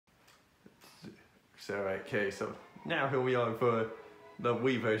So okay, so now here we are for the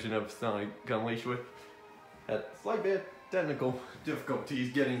Wii version of Sonic Unleashed with a slight bit technical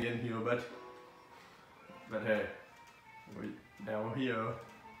difficulties getting in here, but hey, now we're here.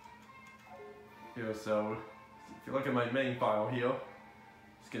 So if you look at my main file here,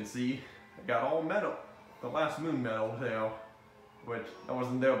 you can see I got all metal, the last moon metal there, which I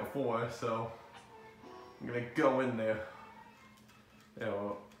wasn't there before, so I'm gonna go in there.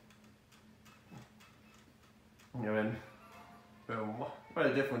 And what the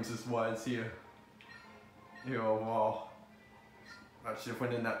differences was here overall. Not sure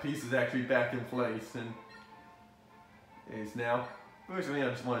when that piece is actually back in place and is now. First thing I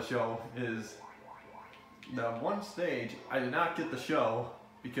just want to show is the one stage I did not get to show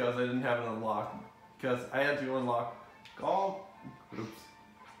because I didn't have it unlocked. Because I had to unlock all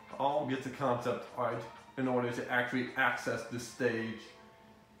bits of concept art in order to actually access this stage.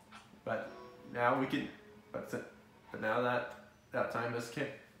 But now we can. But now that time has came,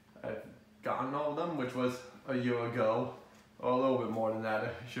 I've gotten all of them, which was a year ago, or a little bit more than that,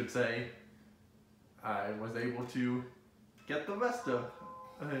 I should say. I was able to get the rest of,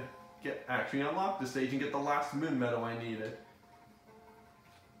 actually unlock the stage and get the last moon medal I needed.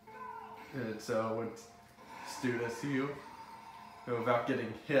 And so let's do this here without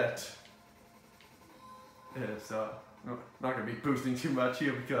getting hit. It's not gonna be boosting too much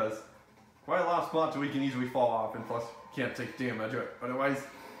here because quite a lot of spots we can easily fall off, and plus can't take damage. Otherwise,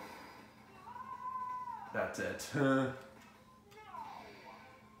 that's it.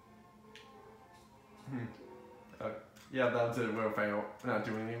 Yeah, that's it. We'll fail. We're not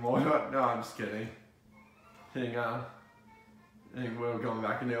doing anymore. No, I'm just kidding. Hang on. I think we're going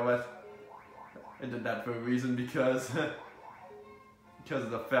back in there. I did that for a reason because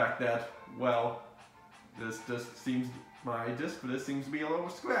of the fact that, well, this just seems. My disc for this seems to be a little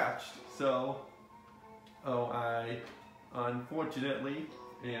scratched, so I unfortunately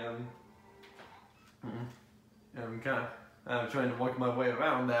am I'm trying to work my way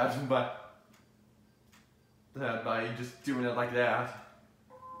around that, but by just doing it like that,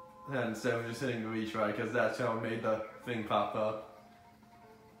 and instead of just hitting the retry, because that's how I made the thing pop up.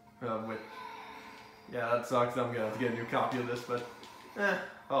 Yeah, that sucks. I'm gonna have to get a new copy of this, but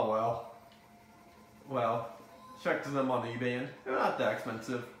oh well. Well. Checked them on eBay and they're not that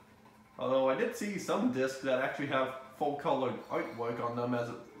expensive. Although I did see some discs that actually have full colored artwork on them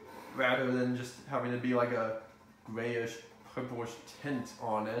rather than just having to be like a grayish, purplish tint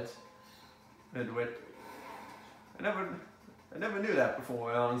on it. And I never knew that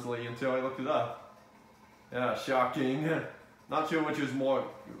before, honestly, until I looked it up. Yeah, shocking. Not sure which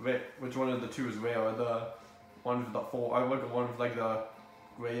one of the two is rare. The one with the full artwork or one with like the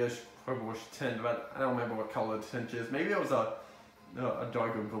grayish, purplish tint, but I don't remember what color the tint is. Maybe it was a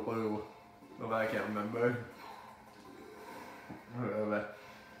darker blue, but I can't remember.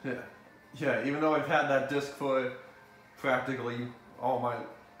 Yeah, even though I've had that disc for practically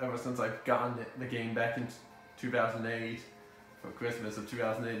ever since I've gotten the game back in 2008, for Christmas of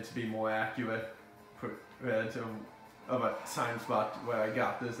 2008 to be more accurate, of a time spot where I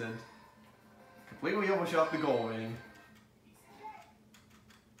got this and completely overshot the goal ring.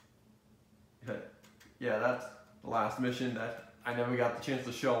 Yeah, that's the last mission that I never got the chance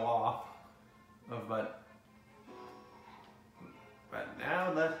to show off of, but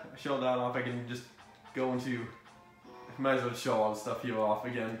now that I showed that off, I can just go into, might as well show all the stuff here off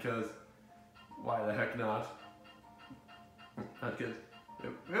again, because why the heck not? Because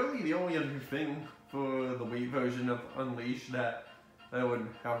really the only other thing for the Wii version of Unleashed that I would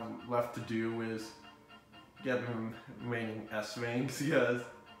have left to do is get the remaining S rings, because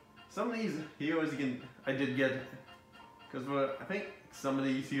some of these heroes I did get, because I think some of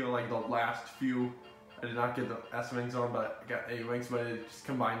these here, like the last few, I did not get the S rings on, but I got A rings, but it just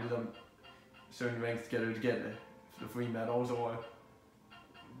combined them, certain rings together to get the free medals, or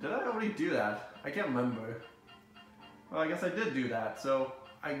did I already do that? I can't remember. Well, I guess I did do that, so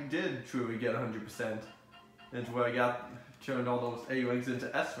I did truly get 100% into where I turned all those A ranks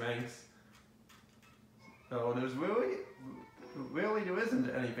into S ranks. So there's really there isn't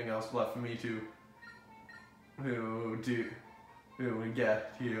anything else left for me to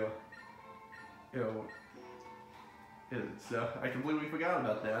get here. I completely forgot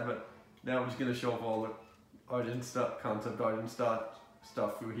about that, but now I'm just gonna show off all the art and stuff, concept art and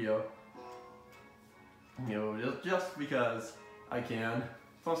stuff through here. Just because I can.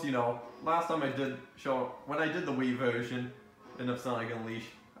 Plus, last time when I did the Wii version of Sonic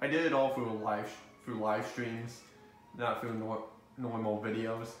Unleashed, I did it all through live streams, not through normal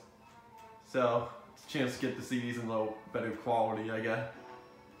videos. So it's a chance to get to see these in a little better quality, I guess.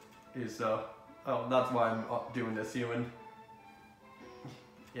 that's why I'm doing this here. And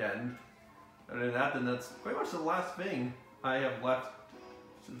yeah, and other than that, then that's pretty much the last thing I have left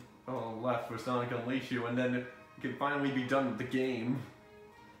for Sonic Unleashed here, and then it can finally be done with the game.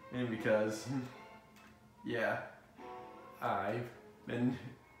 And because, yeah, I've been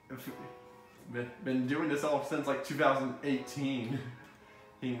doing this all since like 2018,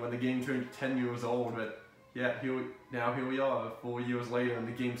 when the game turned 10 years old. But yeah, here we are, 4 years later, and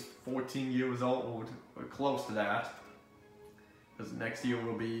the game's 14 years old, or close to that. Because next year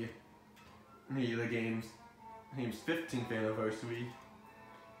will be the game's 15th anniversary.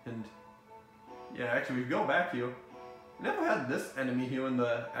 And yeah, actually, if we go back here, I never had this enemy here in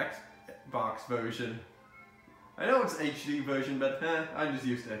the Xbox version. I know it's HD version, but I'm just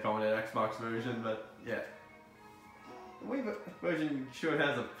used to calling it Xbox version. But yeah, the Wii version sure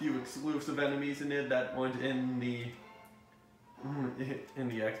has a few exclusive enemies in it that weren't in the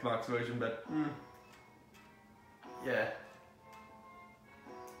Xbox version. But yeah,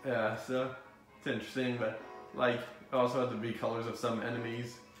 so it's interesting. But like, also have the recolors of some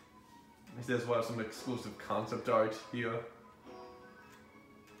enemies. It says we'll have some exclusive concept art here.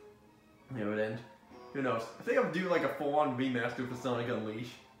 And who knows? I think I'll do like a full-on remaster for Sonic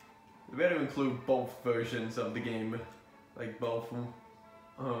Unleashed. We better include both versions of the game, like both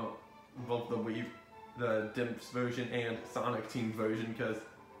the Wii, the Dimps version and Sonic Team version, because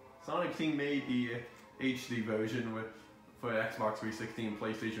Sonic Team made the HD version for Xbox 360 and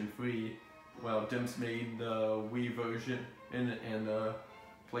PlayStation 3, while Dimps made the Wii version and the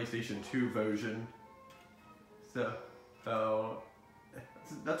PlayStation 2 version. So,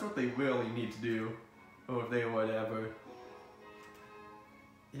 that's what they really need to do, or if they would ever,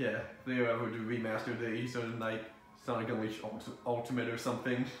 if they ever do remaster these, or like Sonic Unleashed Ultimate or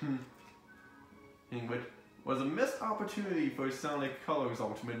something. Which was a missed opportunity for Sonic Colors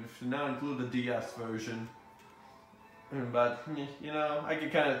Ultimate to now include the DS version. But you know, I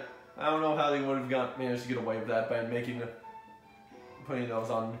don't know how they would have managed to get away with that by putting those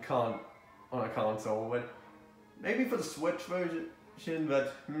on a console. But maybe for the Switch version,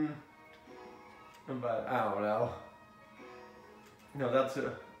 but I don't know. No, that's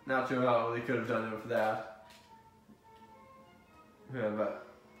not sure how they could have done it with that. Yeah, but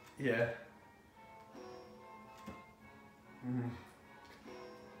yeah.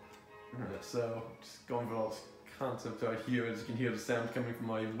 So just going for all this concept right here, as you can hear the sound coming from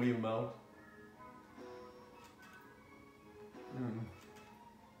my Wii mouth.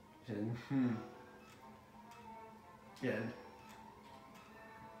 Yeah,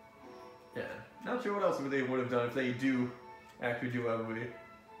 not sure what else they would have done if they actually do a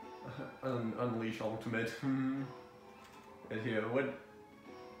Unleash Ultimate. Here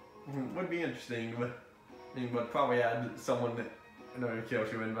would be interesting, but probably add someone another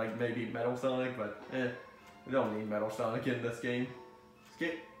character in, like maybe Metal Sonic. But we don't need Metal Sonic in this game.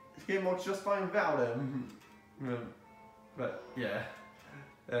 This game works just fine without him. But yeah,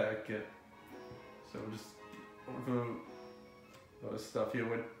 okay. So just other stuff here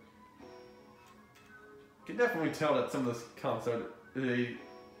would. You can definitely tell that some of this concept,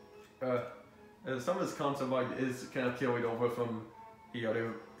 some of this concept art is kind of carried over from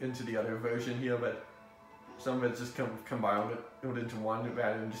into the other version here, but some of it's just combined into one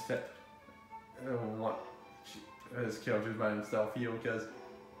rather than just one his characters by himself here. Because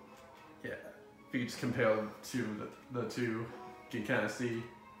yeah, if you just compare them to the two, you can kind of see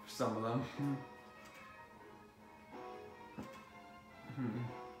some of them.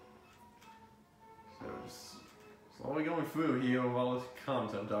 So just slowly going through here with all this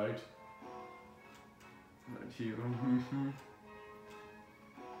concept art. Right here.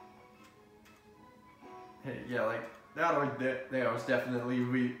 Hey, yeah, like that art there was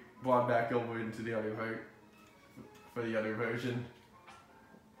definitely brought back over into the other for the other version.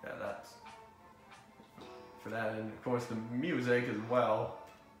 Yeah, that's for that, and of course the music as well.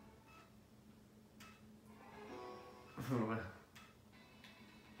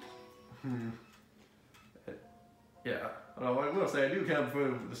 Yeah, I will say I do kind of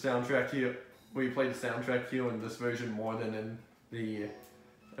prefer the soundtrack here, where you play the soundtrack here in this version more than in the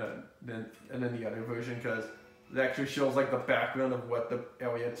the other version, because it actually shows like the background of what the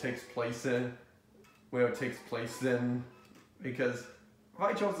area takes place in, where it takes place in. Because if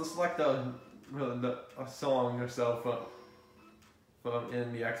I chose to select a song or so from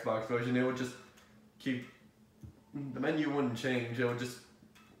in the Xbox version, it would just keep the menu wouldn't change. It would just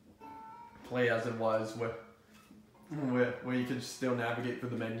play as it was, where you could still navigate through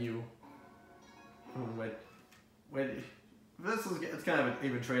the menu. It's kind of an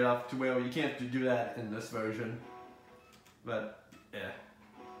even trade-off to where you can't do that in this version. But yeah.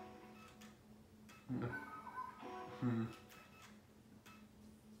 So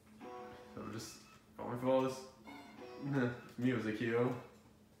just going for all this music here.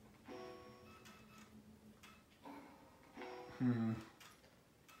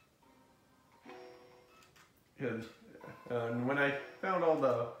 And when I found all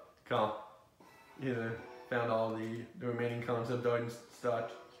the found all the remaining concept art and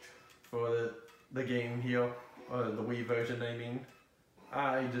stuff for the game here, or the Wii version I mean,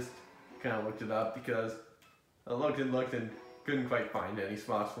 I just kind of looked it up because I looked and couldn't quite find any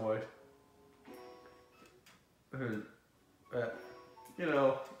spots for it. But, you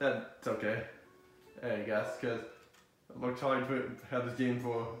know, that's okay, I guess, because I looked hard to have this game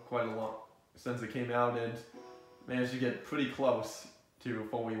for quite a long, since it came out, and managed to get pretty close to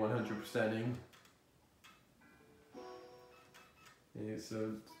fully 100%ing. Yeah,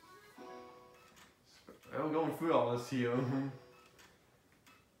 so I'm going through all this here.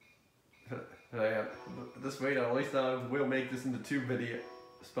 At this rate, at least I will make this into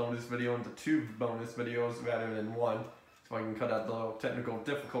bonus videos rather than one, so I can cut out the little technical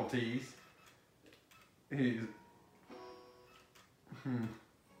difficulties. See,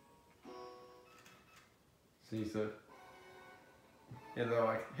 so you know,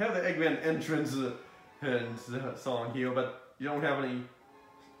 I have the Eggman entrance and the song here, but you don't have any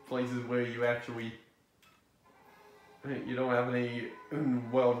places where you actually. You don't have any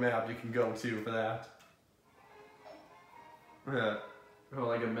world map you can go to for that. Or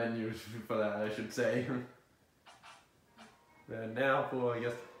like a menu for that, I should say. And now for, I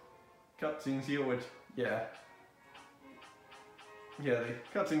guess, cutscenes here, which, yeah, the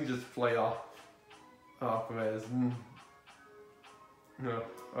cutscenes just play off as, the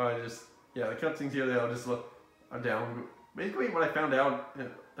cutscenes here, they'll just look down. Basically, what I found out,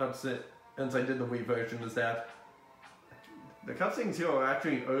 since I did the Wii version, is that the cutscenes here are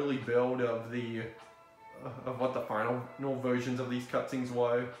actually early build of what the final versions of these cutscenes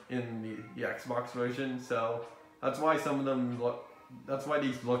were in the Xbox version. So that's why some of them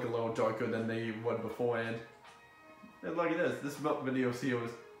these look a little darker than they would beforehand. And look at this. This video here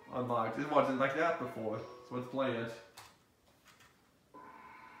was unlocked. It wasn't like that before. So let's play it.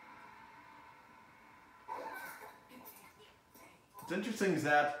 What's interesting is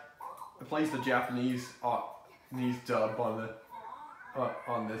that it plays the Japanese dub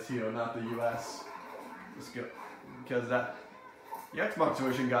on this here, not the US. Because the Xbox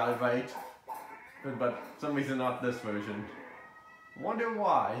version got it right, but for some reason not this version. I wonder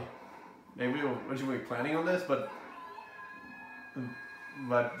why. Maybe we were originally planning on this, but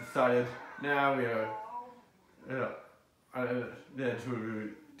decided now we are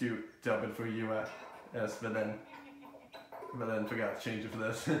to do dub it for US, but then forgot to change it for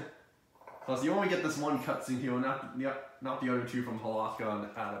this. Plus, you only get this one cutscene here, not the other two from Halaska and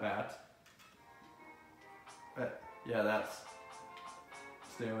Adabat. Yeah, that's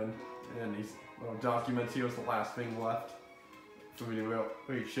staying in these little documents. Here's the last thing left for me to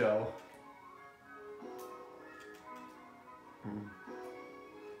really show.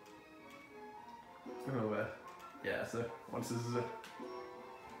 Yeah, so once this is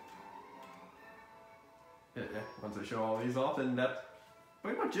once I show all these off, then that's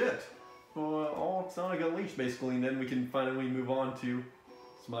pretty much it for all Sonic Unleashed, basically, and then we can finally move on to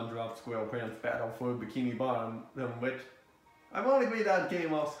Smudrop SquarePants Battle for Bikini Bottom, which ironically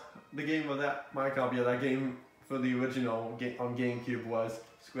my copy of that game for the original on GameCube was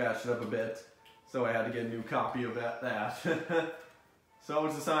scratched up a bit, so I had to get a new copy of that. So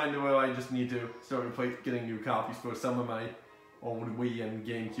it's a sign where I just need to start getting new copies for some of my old Wii and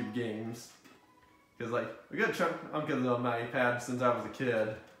GameCube games. Because like, a good chunk of them on my iPad since I was a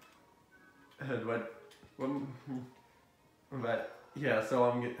kid. But yeah, so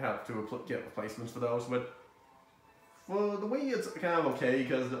I'm gonna have to get replacements for those. But for the Wii, it's kind of okay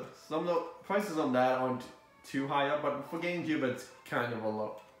because some of the prices on that aren't too high up. But for GameCube, it's kind of gonna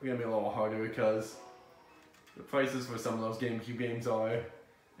be a little harder because the prices for some of those GameCube games are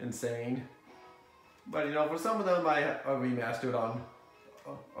insane. But you know, for some of them, I remastered on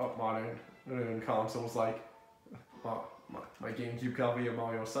modern consoles, like my GameCube copy of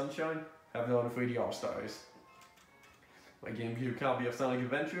Mario Sunshine, have it on 3D All-Stars. My GameCube copy of Sonic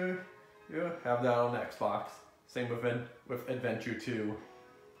Adventure, have that on Xbox. Same with Adventure 2.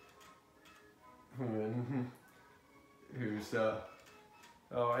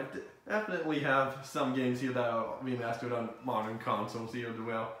 I definitely have some games here that are remastered on modern consoles here as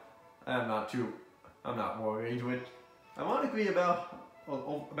well. I'm not worried. Which, ironically, about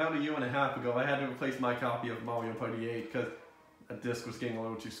a year and a half ago, I had to replace my copy of Mario Party 8 because a disc was getting a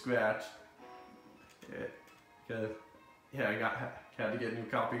little too scratched. I had to get a new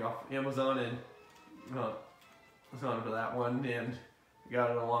copy off Amazon, and Sonic for that one, and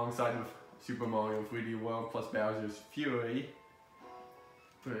got it alongside with Super Mario 3D World plus Bowser's Fury.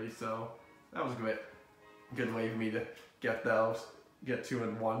 So that was great. Good way for me to get two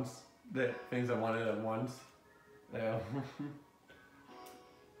at once. The things I wanted at once. Yeah.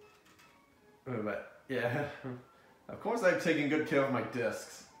 But yeah, of course I've taken good care of my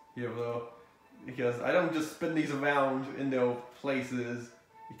discs here though, because I don't just spin these around in their places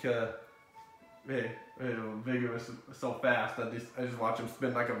because they vigorous so fast that I just watch them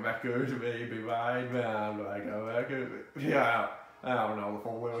spin like a record, baby, ride round like a record. Yeah, I don't know the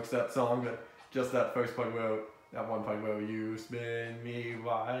full lyrics to that song, but just that first part where, that one part where you spin me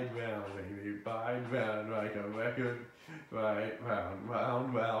ride round, baby, ride round like a record, right round,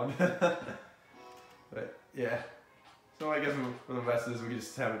 round, round. But yeah, so I guess for the rest of this we can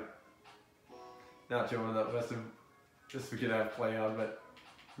just have it, not sure what the rest of this we could have play on, but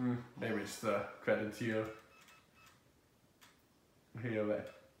maybe just credits here. But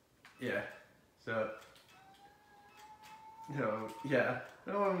yeah, so, yeah,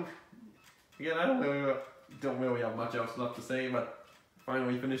 again, I don't really have much else left to say, but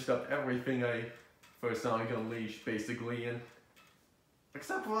finally finished up everything for Sonic Unleashed, basically, and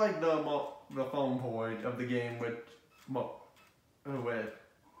except for like the phone port of the game, which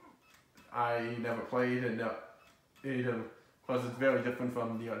I never played, and plus it's very different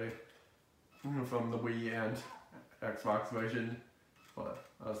from from the Wii and Xbox version. But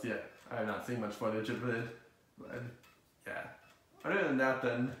yeah, I have not seen much footage of it. But yeah, other than that,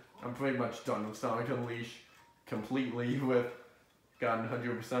 then I'm pretty much done with Sonic Unleashed completely. With gotten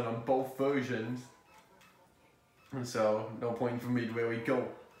 100% on both versions. And so, no point for me to really go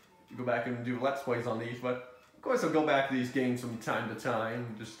back and do Let's Plays on these, but of course I'll go back to these games from time to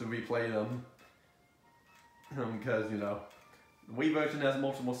time, just to replay them. Because, the Wii version has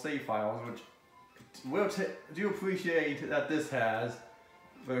multiple save files, which do appreciate that this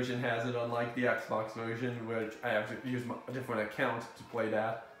version has it, unlike the Xbox version, which I have to use a different account to play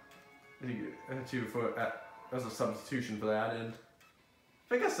that, as a substitution for that. And I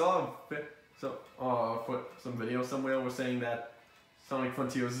think I saw for some video somewhere was saying that Sonic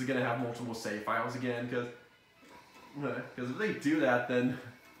Frontiers is gonna have multiple save files again, because if they do that, then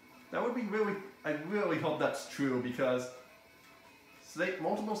that would be really, I really hope that's true, because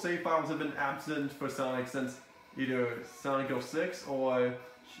multiple save files have been absent for Sonic since either Sonic 06 or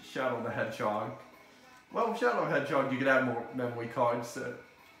Shadow the Hedgehog. Well, Shadow the Hedgehog you could add more memory cards,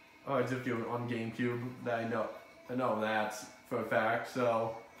 if you're on GameCube. That I know that for a fact.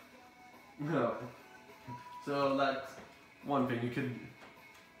 So that's one thing you could.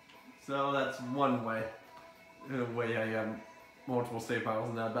 So that's one way I have multiple save files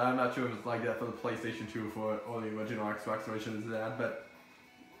in that, but I'm not sure if it's like that for the PlayStation 2 or the original Xbox version is that. But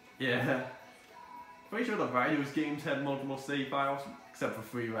yeah, pretty sure the Riders games had multiple save files, except for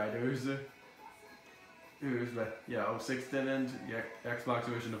Free Riders. But yeah, 06 didn't. The Xbox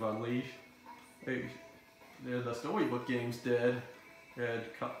version of Unleashed. The Storybook games did.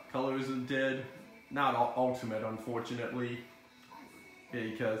 Colors did. Not Ultimate, unfortunately.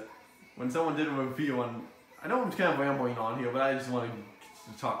 Because when someone did a review on, I know I'm kind of rambling on here, but I just wanted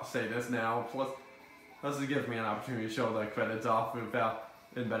to say this now. Plus it gives me an opportunity to show the credits off in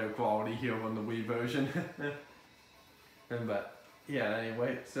better quality here on the Wii version. But yeah,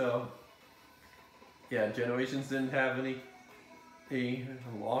 anyway, so yeah, Generations didn't have any.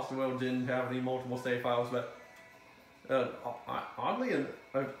 Lost World didn't have any multiple save files, but oddly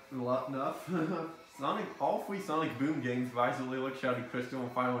enough, all three Sonic Boom games, Rise of Lyric, Shadow Crystal,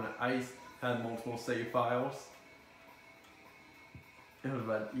 and Fire and Ice, had multiple save files.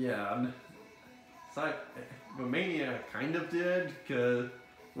 But yeah, Mania kind of did, because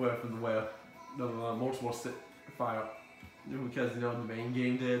where the multiple file, because the main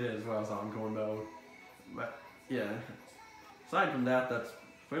game did as well as ongoing mode. But yeah, aside from that, that's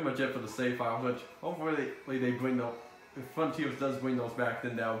pretty much it for the save files. Which hopefully they bring those. If Frontiers does bring those back,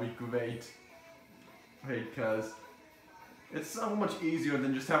 then that would be great. Because it's so much easier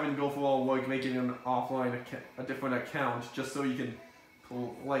than just having to go through all work making an offline a different account just so you can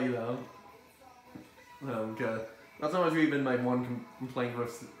play them. Because that's always really been my one complaint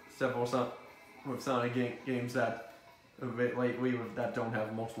with several Sonic games that lately that don't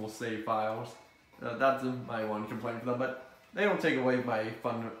have multiple save files. That's my one complaint for them, but they don't take away my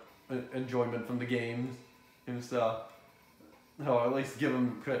fun enjoyment from the games and stuff. No, at least give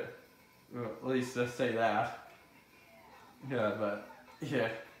them credit. At least say that. Yeah, but yeah,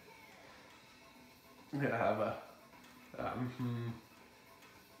 but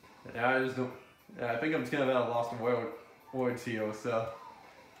yeah, I just don't. Yeah, I think I'm just kind of at a loss of words here. So,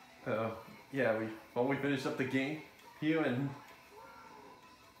 yeah, we finished up the game here, and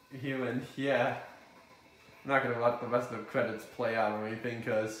yeah, I'm not gonna let the rest of the credits play out or anything,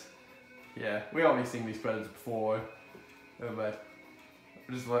 because yeah, we already seen these credits before, but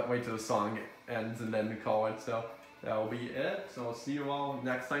we'll just wait till the song ends and then we call it. So that'll be it. So I'll see you all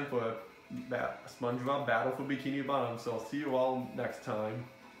next time for that SpongeBob Battle for Bikini Bottom. So I'll see you all next time.